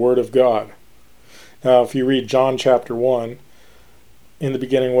the Word of God. Now, if you read John chapter 1, in the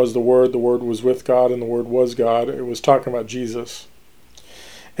beginning was the Word was with God, and the Word was God. It was talking about Jesus.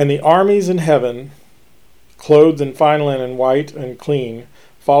 And the armies in heaven, clothed in fine linen, white and clean,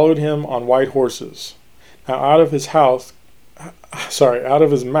 followed him on white horses. Now out of his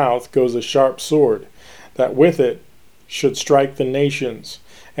mouth goes a sharp sword, that with it should strike the nations,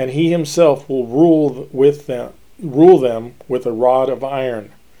 and he himself will rule them with a rod of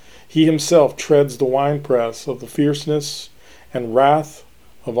iron. He himself treads the winepress of the fierceness and wrath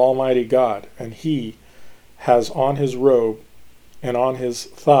of Almighty God, and he has on his robe and on his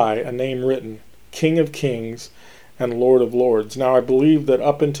thigh a name written, King of Kings and Lord of Lords. Now I believe that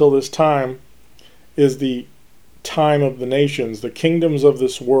up until this time is the time of the nations, the kingdoms of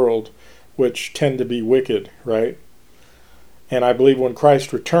this world, which tend to be wicked, right? And I believe when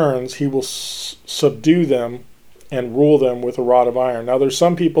Christ returns, he will subdue them and rule them with a rod of iron. Now there's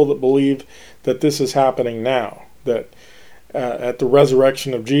some people that believe that this is happening now, that at the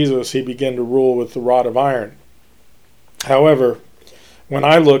resurrection of Jesus, he began to rule with the rod of iron. However, when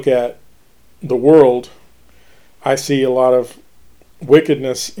I look at the world, I see a lot of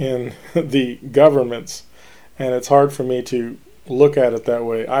wickedness in the governments, and it's hard for me to look at it that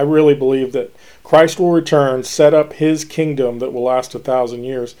way. I really believe that Christ will return, set up his kingdom that will last 1,000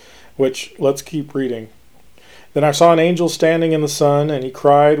 years, which, let's keep reading. Then I saw an angel standing in the sun, and he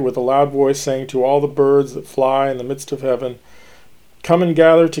cried with a loud voice, saying to all the birds that fly in the midst of heaven, come and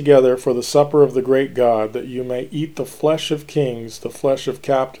gather together for the supper of the great God, that you may eat the flesh of kings, the flesh of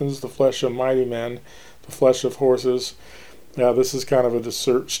captains, the flesh of mighty men, the flesh of horses. Now this is kind of a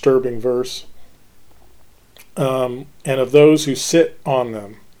disturbing verse. And of those who sit on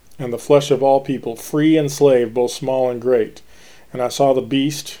them, and the flesh of all people, free and slave, both small and great. And I saw the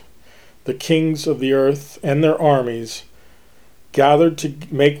beast, the kings of the earth, and their armies, gathered to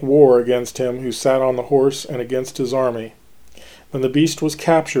make war against him who sat on the horse and against his army. Then the beast was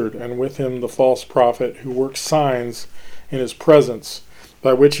captured, and with him the false prophet, who worked signs in his presence,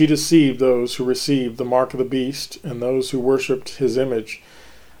 by which he deceived those who received the mark of the beast, and those who worshipped his image.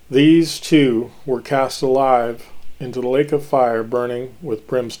 These two were cast alive into the lake of fire burning with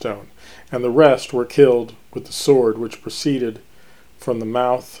brimstone, and the rest were killed with the sword which proceeded from the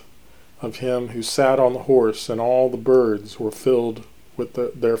mouth of him who sat on the horse, and all the birds were filled with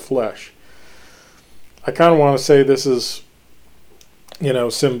their flesh. I kind of want to say this is,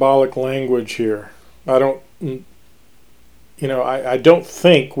 symbolic language here. I don't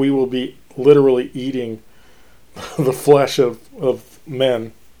think we will be literally eating the flesh of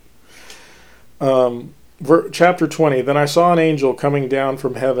men. Chapter 20, Then I saw an angel coming down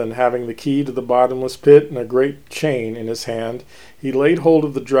from heaven, having the key to the bottomless pit and a great chain in his hand. He laid hold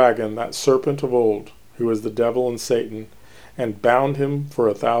of the dragon, that serpent of old, who is the devil and Satan, and bound him for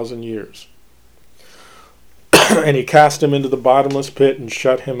 1,000 years. And he cast him into the bottomless pit and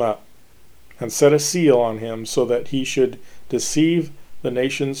shut him up, and set a seal on him, so that he should deceive the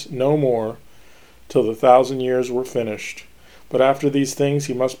nations no more, till the 1,000 years were finished. But after these things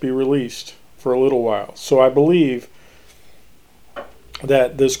he must be released for a little while. So I believe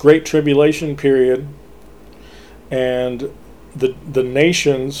that this great tribulation period and the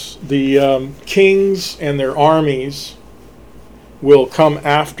nations, the kings and their armies will come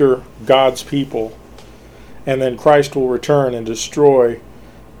after God's people, and then Christ will return and destroy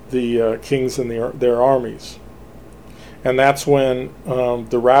the kings and their armies. And that's when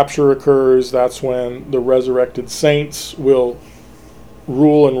the rapture occurs. That's when the resurrected saints will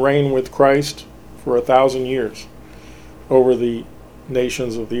rule and reign with Christ for 1,000 years over the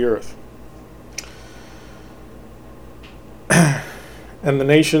nations of the earth. And the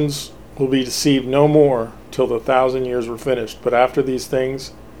nations will be deceived no more till the 1,000 years were finished. But after these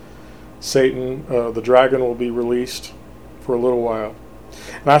things, Satan, the dragon, will be released for a little while.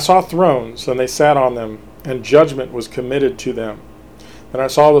 And I saw thrones, and they sat on them, and judgment was committed to them. And I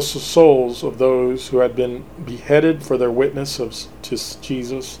saw the souls of those who had been beheaded for their witness to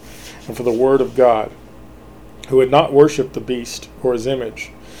Jesus and for the word of God, who had not worshipped the beast or his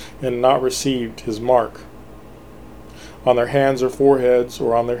image, and not received his mark on their hands or foreheads,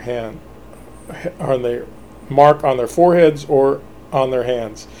 or on their mark on their foreheads or on their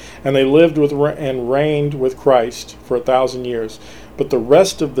hands. And they lived and reigned with Christ for 1,000 years. But the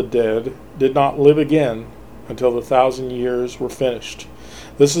rest of the dead did not live again until the 1,000 years were finished.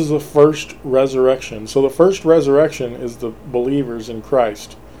 This is the first resurrection. So the first resurrection is the believers in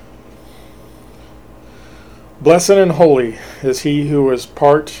Christ. Blessed and holy is he who is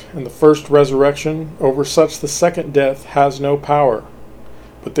part in the first resurrection. Over such the second death has no power,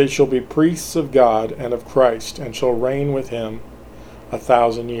 but they shall be priests of God and of Christ, and shall reign with him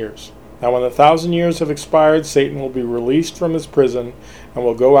 1,000 years. Now when the 1,000 years have expired, Satan will be released from his prison, and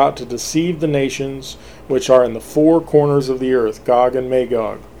will go out to deceive the nations which are in the four corners of the earth, Gog and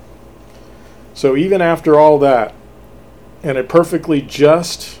Magog. So even after all that, in a perfectly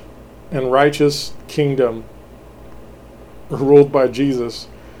just and righteous kingdom ruled by Jesus,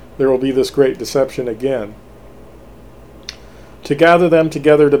 there will be this great deception again. To gather them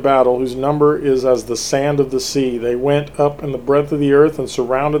together to battle, whose number is as the sand of the sea. They went up in the breadth of the earth and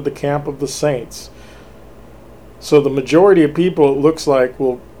surrounded the camp of the saints. So the majority of people, it looks like,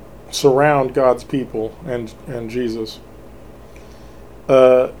 will surround God's people and Jesus.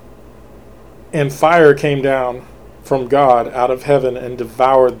 And fire came down from God out of heaven and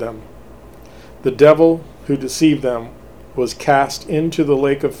devoured them. The devil who deceived them was cast into the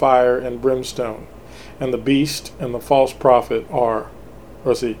lake of fire and brimstone. And the beast and the false prophet of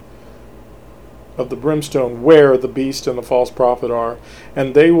the brimstone, where the beast and the false prophet are,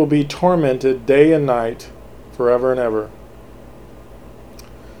 and they will be tormented day and night forever and ever.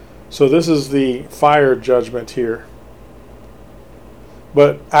 So this is the fire judgment here.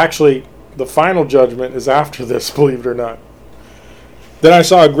 But actually, the final judgment is after this, believe it or not. Then I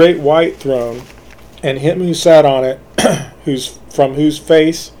saw a great white throne, and him who sat on it, from whose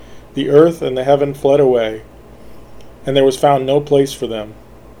face the earth and the heaven fled away, and there was found no place for them.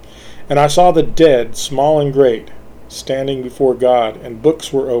 And I saw the dead, small and great, standing before God, and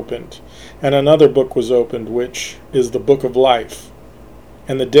books were opened. And another book was opened, which is the book of life.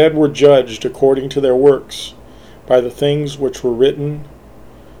 And the dead were judged according to their works, by the things which were written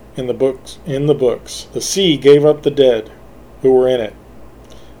in the books. The sea gave up the dead who were in it.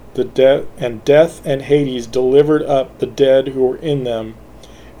 Death and Hades delivered up the dead who were in them,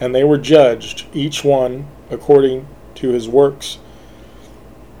 and they were judged, each one according to his works.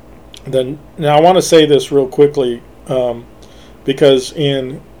 Now I want to say this real quickly, because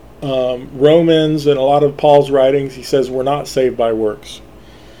in Romans and a lot of Paul's writings, he says we're not saved by works.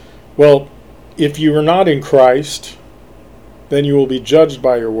 Well, if you are not in Christ, then you will be judged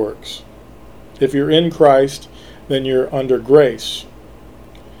by your works. If you're in Christ, then you're under grace.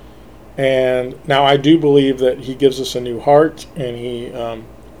 And now I do believe that he gives us a new heart, and he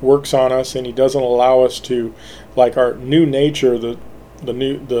works on us, and he doesn't allow us to, like our new nature, the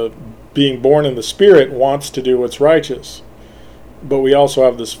being born in the Spirit wants to do what's righteous. But we also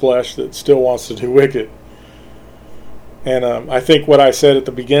have this flesh that still wants to do wicked. And I think what I said at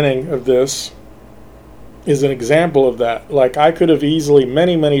the beginning of this is an example of that. Like, I could have easily,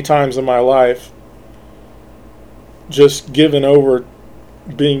 many, many times in my life, just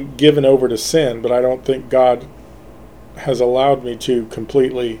being given over to sin, but I don't think God has allowed me to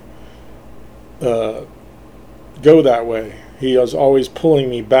completely go that way. He is always pulling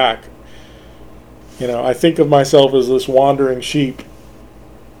me back. You know, I think of myself as this wandering sheep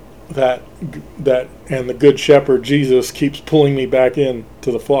that and the good shepherd Jesus keeps pulling me back in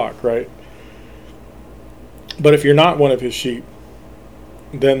to the flock, right? But if you're not one of his sheep,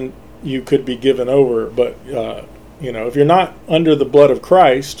 then you could be given over. But if you're not under the blood of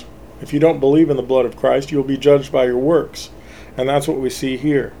Christ, if you don't believe in the blood of Christ, you'll be judged by your works. And that's what we see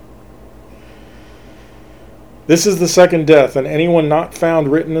here. This is the second death, and anyone not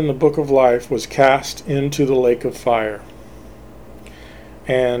found written in the book of life was cast into the lake of fire.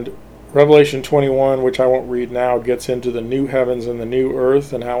 And Revelation 21, which I won't read now, gets into the new heavens and the new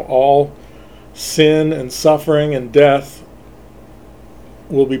earth, and how all sin and suffering and death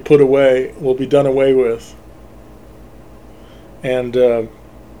will be put away, will be done away with. And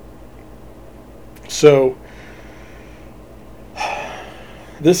so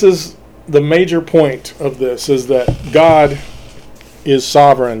this is the major point of this, is that God is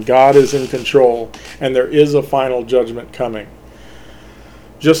sovereign, God is in control, and there is a final judgment coming.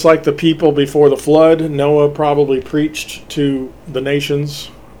 Just like the people before the flood, Noah probably preached to the nations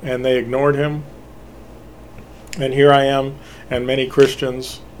and they ignored him. And here I am, and many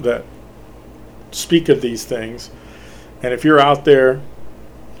Christians that speak of these things. And if you're out there,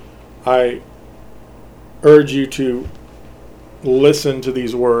 I urge you to listen to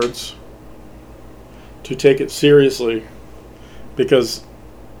these words, to take it seriously, because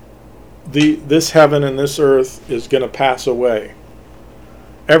this heaven and this earth is going to pass away.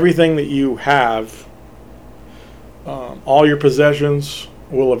 Everything that you have, all your possessions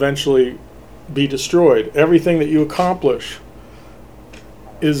will eventually be destroyed. Everything that you accomplish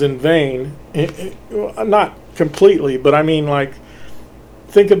is in vain. Not completely, but I mean, like,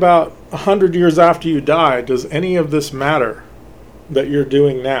 think about 100 years after you die. Does any of this matter that you're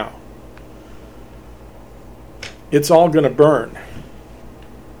doing now? It's all going to burn.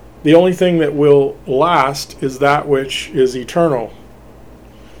 The only thing that will last is that which is eternal.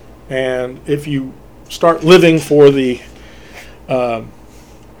 And if you start living for the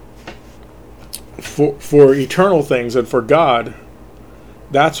for eternal things and for God,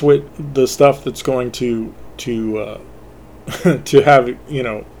 that's what the stuff that's going to to have,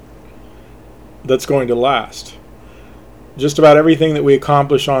 that's going to last. Just about everything that we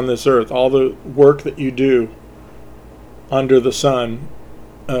accomplish on this earth, all the work that you do under the sun.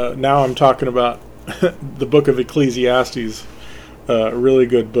 Now I'm talking about the book of Ecclesiastes, a really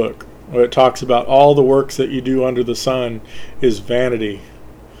good book, where it talks about all the works that you do under the sun is vanity.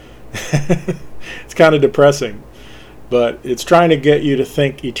 It's kind of depressing, but it's trying to get you to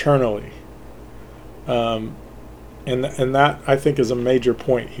think eternally. And that, I think, is a major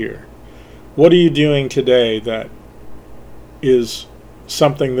point here. What are you doing today that is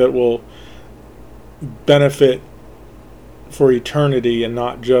something that will benefit for eternity and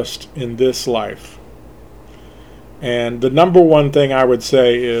not just in this life? And the number one thing I would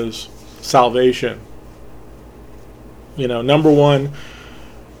say is salvation. Number one,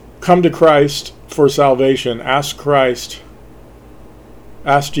 come to Christ for salvation. Ask Christ,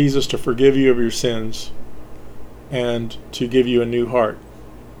 ask Jesus to forgive you of your sins and to give you a new heart.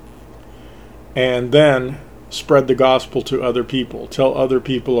 And then spread the gospel to other people. Tell other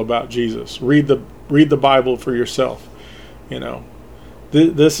people about Jesus. Read the Bible for yourself.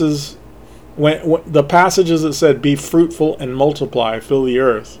 This is when the passages that said be fruitful and multiply, fill the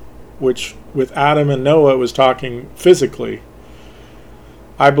earth, which with Adam and Noah was talking physically.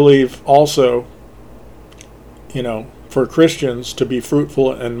 I believe also, for Christians to be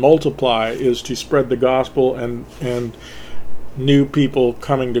fruitful and multiply is to spread the gospel and new people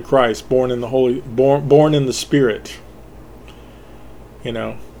coming to Christ, born in the Spirit,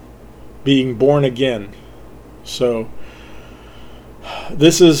 being born again. So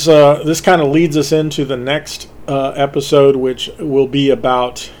this kind of leads us into the next episode, which will be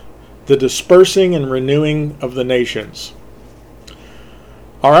about the dispersing and renewing of the nations.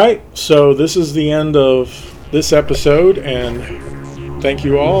 All right, so this is the end of this episode, and thank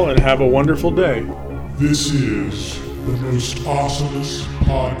you all, and have a wonderful day. This is the most awesomest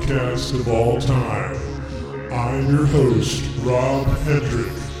podcast of all time. I'm your host, Rob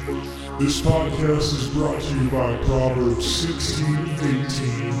Hendrick. This podcast is brought to you by Proverbs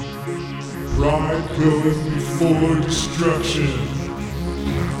 16:18. Pride goeth before destruction,